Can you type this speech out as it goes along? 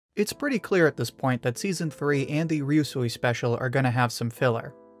It's pretty clear at this point that Season 3 and the Ryusui special are gonna have some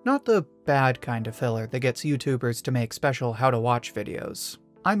filler. Not the bad kind of filler that gets YouTubers to make special how-to-watch videos.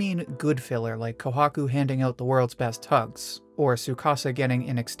 I mean good filler like Kohaku handing out the world's best hugs, or Tsukasa getting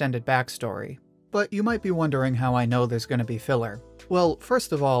an extended backstory. But you might be wondering how I know there's gonna be filler. Well,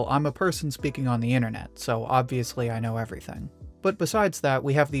 first of all, I'm a person speaking on the internet, so obviously I know everything. But besides that,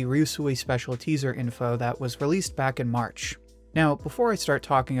 we have the Ryusui special teaser info that was released back in March. Now, before I start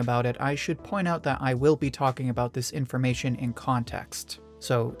talking about it, I should point out that I will be talking about this information in context.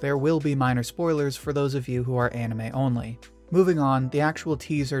 So there will be minor spoilers for those of you who are anime only. Moving on, the actual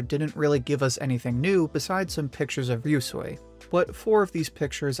teaser didn't really give us anything new besides some pictures of Ryusui, but 4 of these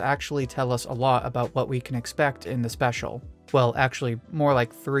pictures actually tell us a lot about what we can expect in the special. Well, actually, more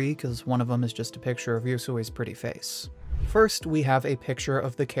like 3, because one of them is just a picture of Ryusui's pretty face. First, we have a picture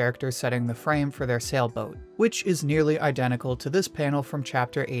of the character setting the frame for their sailboat, which is nearly identical to this panel from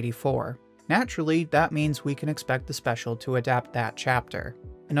chapter 84. Naturally, that means we can expect the special to adapt that chapter.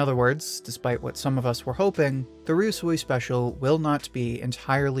 In other words, despite what some of us were hoping, the Ryusui special will not be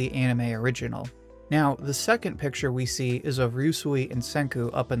entirely anime original. Now, the second picture we see is of Ryusui and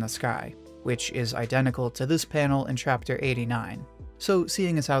Senku up in the sky, which is identical to this panel in chapter 89. So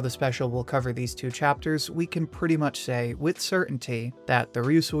seeing as how the special will cover these 2 chapters, we can pretty much say, with certainty, that the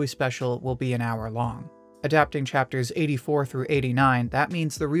Ryusui special will be an hour long. Adapting chapters 84 through 89, that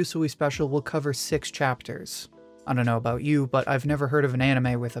means the Ryusui special will cover 6 chapters. I don't know about you, but I've never heard of an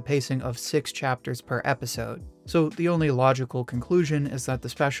anime with a pacing of 6 chapters per episode, so the only logical conclusion is that the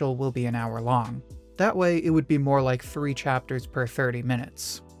special will be an hour long. That way, it would be more like 3 chapters per 30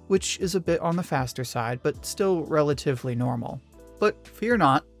 minutes, which is a bit on the faster side, but still relatively normal. But fear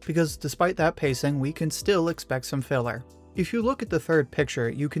not, because despite that pacing, we can still expect some filler. If you look at the third picture,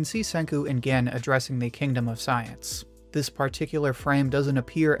 you can see Senku and Gen addressing the Kingdom of Science. This particular frame doesn't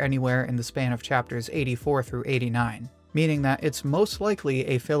appear anywhere in the span of chapters 84 through 89, meaning that it's most likely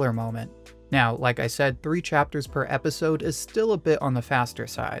a filler moment. Now, like I said, 3 chapters per episode is still a bit on the faster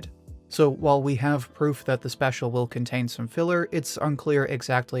side. So while we have proof that the special will contain some filler, it's unclear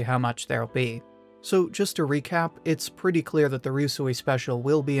exactly how much there'll be. So just to recap, it's pretty clear that the Ryusui special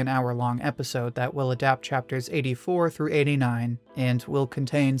will be an hour-long episode that will adapt chapters 84 through 89, and will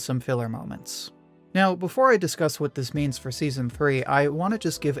contain some filler moments. Now, before I discuss what this means for Season 3, I want to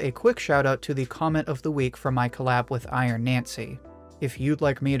just give a quick shout out to the comment of the week from my collab with Iron Nancy. If you'd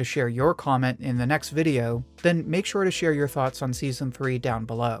like me to share your comment in the next video, then make sure to share your thoughts on Season 3 down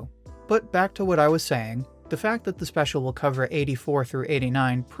below. But back to what I was saying, the fact that the special will cover 84 through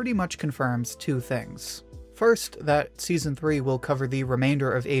 89 pretty much confirms 2 things. First, that Season 3 will cover the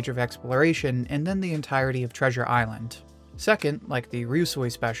remainder of Age of Exploration and then the entirety of Treasure Island. Second, like the Ryusui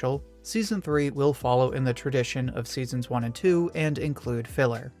special, Season 3 will follow in the tradition of Seasons 1 and 2 and include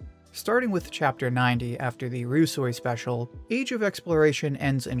filler. Starting with Chapter 90 after the Ryusui special, Age of Exploration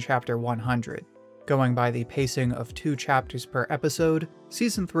ends in Chapter 100. Going by the pacing of 2 chapters per episode,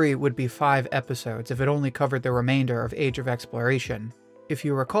 Season 3 would be 5 episodes if it only covered the remainder of Age of Exploration. If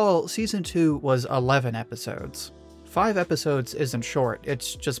you recall, Season 2 was 11 episodes. 5 episodes isn't short,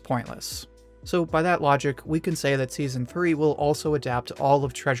 it's just pointless. So by that logic, we can say that Season 3 will also adapt all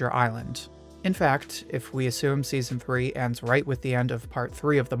of Treasure Island. In fact, if we assume Season 3 ends right with the end of Part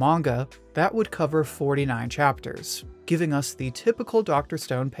 3 of the manga, that would cover 49 chapters, giving us the typical Dr.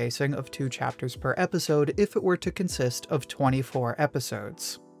 Stone pacing of 2 chapters per episode if it were to consist of 24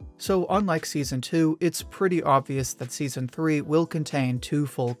 episodes. So unlike Season 2, it's pretty obvious that Season 3 will contain 2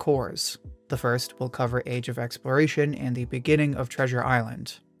 full cores. The first will cover Age of Exploration and the beginning of Treasure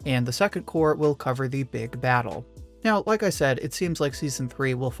Island, and the second core will cover the big battle. Now, like I said, it seems like Season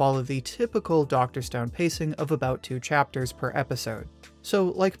 3 will follow the typical Dr. Stone pacing of about 2 chapters per episode. So,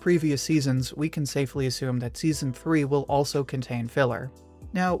 like previous seasons, we can safely assume that Season 3 will also contain filler.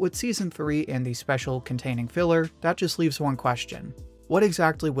 Now, with Season 3 and the special containing filler, that just leaves one question. What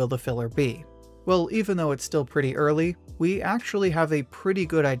exactly will the filler be? Well, even though it's still pretty early, we actually have a pretty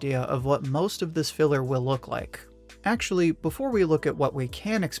good idea of what most of this filler will look like. Actually, before we look at what we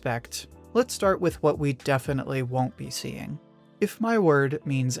can expect, let's start with what we definitely won't be seeing. If my word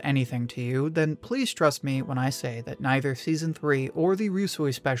means anything to you, then please trust me when I say that neither Season 3 or the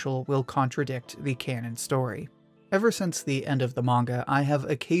Ryusui special will contradict the canon story. Ever since the end of the manga, I have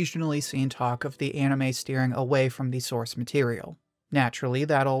occasionally seen talk of the anime steering away from the source material. Naturally,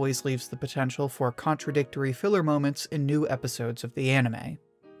 that always leaves the potential for contradictory filler moments in new episodes of the anime.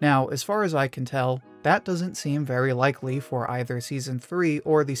 Now, as far as I can tell, that doesn't seem very likely for either Season 3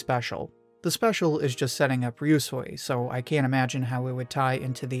 or the special. The special is just setting up Ryusui, so I can't imagine how it would tie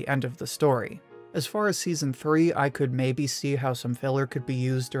into the end of the story. As far as Season 3, I could maybe see how some filler could be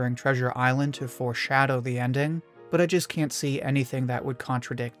used during Treasure Island to foreshadow the ending, but I just can't see anything that would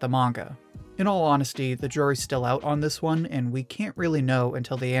contradict the manga. In all honesty, the jury's still out on this one, and we can't really know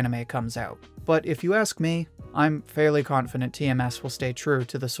until the anime comes out. But if you ask me, I'm fairly confident TMS will stay true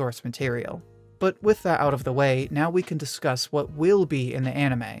to the source material. But with that out of the way, now we can discuss what will be in the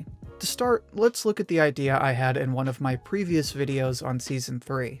anime. To start, let's look at the idea I had in one of my previous videos on Season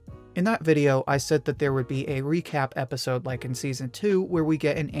 3. In that video, I said that there would be a recap episode like in Season 2 where we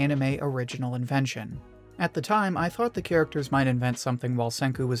get an anime original invention. At the time, I thought the characters might invent something while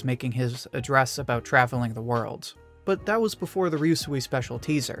Senku was making his address about traveling the world. But that was before the Ryusui special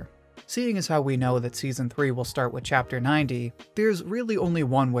teaser. Seeing as how we know that Season 3 will start with Chapter 90, there's really only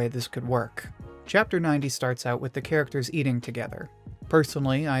one way this could work. Chapter 90 starts out with the characters eating together.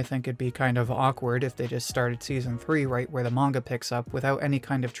 Personally, I think it'd be kind of awkward if they just started Season 3 right where the manga picks up without any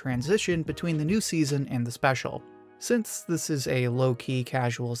kind of transition between the new season and the special. Since this is a low-key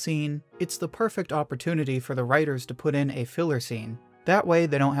casual scene, it's the perfect opportunity for the writers to put in a filler scene. That way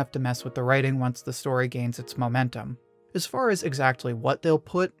they don't have to mess with the writing once the story gains its momentum. As far as exactly what they'll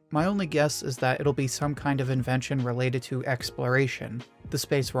put, my only guess is that it'll be some kind of invention related to exploration. The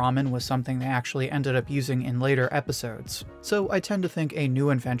space ramen was something they actually ended up using in later episodes, so I tend to think a new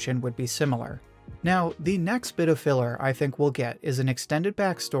invention would be similar. Now, the next bit of filler I think we'll get is an extended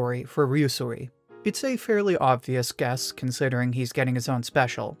backstory for Ryusui. It's a fairly obvious guess considering he's getting his own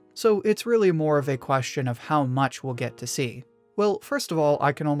special, so it's really more of a question of how much we'll get to see. Well, first of all,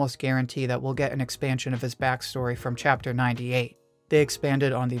 I can almost guarantee that we'll get an expansion of his backstory from Chapter 98. They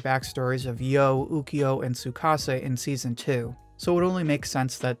expanded on the backstories of Yo, Ukyo, and Tsukasa in Season 2, so it only makes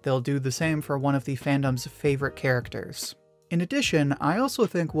sense that they'll do the same for one of the fandom's favorite characters. In addition, I also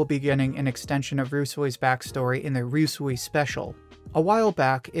think we'll be getting an extension of Ryusui's backstory in the Ryusui special. A while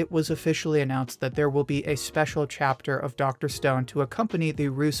back, it was officially announced that there will be a special chapter of Dr. Stone to accompany the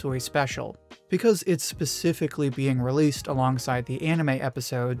Ryusui special. Because it's specifically being released alongside the anime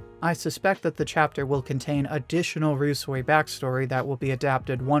episode, I suspect that the chapter will contain additional Ryusui backstory that will be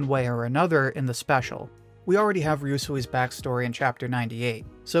adapted one way or another in the special. We already have Ryusui's backstory in Chapter 98,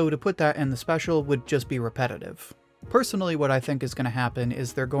 so to put that in the special would just be repetitive. Personally, what I think is going to happen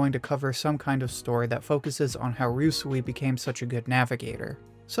is they're going to cover some kind of story that focuses on how Ryusui became such a good navigator.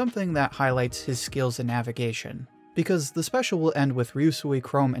 Something that highlights his skills in navigation. Because the special will end with Ryusui,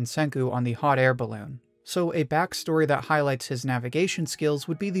 Chrome, and Senku on the hot air balloon. So a backstory that highlights his navigation skills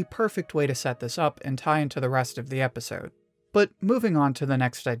would be the perfect way to set this up and tie into the rest of the episode. But moving on to the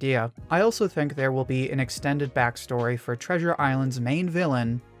next idea, I also think there will be an extended backstory for Treasure Island's main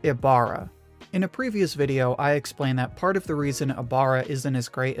villain, Ibara. In a previous video, I explained that part of the reason Ibara isn't as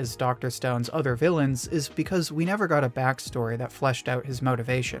great as Dr. Stone's other villains is because we never got a backstory that fleshed out his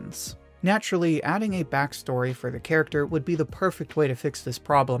motivations. Naturally, adding a backstory for the character would be the perfect way to fix this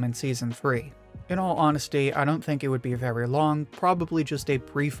problem in Season 3. In all honesty, I don't think it would be very long, probably just a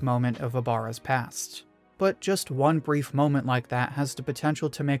brief moment of Ibara's past. But just one brief moment like that has the potential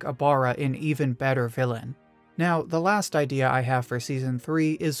to make Ibara an even better villain. Now, the last idea I have for Season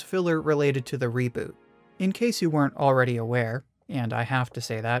 3 is filler related to the reboot. In case you weren't already aware, and I have to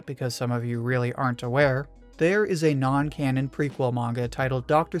say that because some of you really aren't aware, there is a non-canon prequel manga titled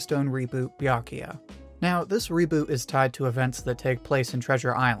Dr. Stone Reboot Byakuya. Now, this reboot is tied to events that take place in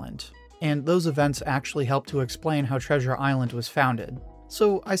Treasure Island, and those events actually help to explain how Treasure Island was founded.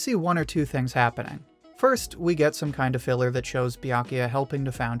 So I see one or two things happening. First, we get some kind of filler that shows Byakuya helping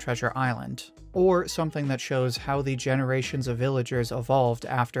to found Treasure Island, or something that shows how the generations of villagers evolved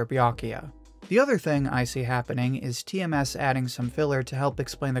after Byakuya. The other thing I see happening is TMS adding some filler to help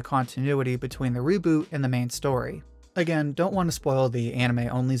explain the continuity between the reboot and the main story. Again, don't want to spoil the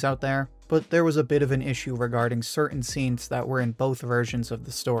anime-onlys out there, but there was a bit of an issue regarding certain scenes that were in both versions of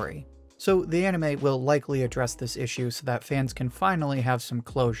the story. So the anime will likely address this issue so that fans can finally have some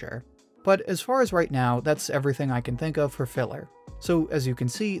closure. But as far as right now, that's everything I can think of for filler. So as you can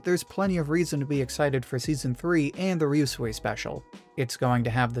see, there's plenty of reason to be excited for Season 3 and the Ryusui special. It's going to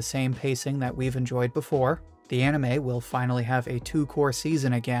have the same pacing that we've enjoyed before, the anime will finally have a 2-core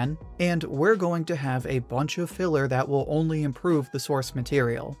season again, and we're going to have a bunch of filler that will only improve the source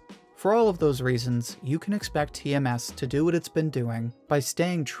material. For all of those reasons, you can expect TMS to do what it's been doing by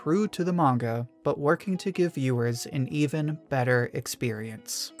staying true to the manga, but working to give viewers an even better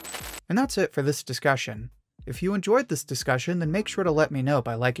experience. And that's it for this discussion. If you enjoyed this discussion, then make sure to let me know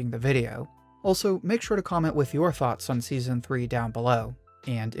by liking the video. Also, make sure to comment with your thoughts on Season 3 down below.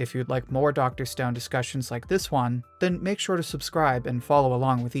 And if you'd like more Dr. Stone discussions like this one, then make sure to subscribe and follow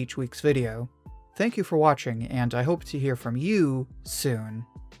along with each week's video. Thank you for watching, and I hope to hear from you soon.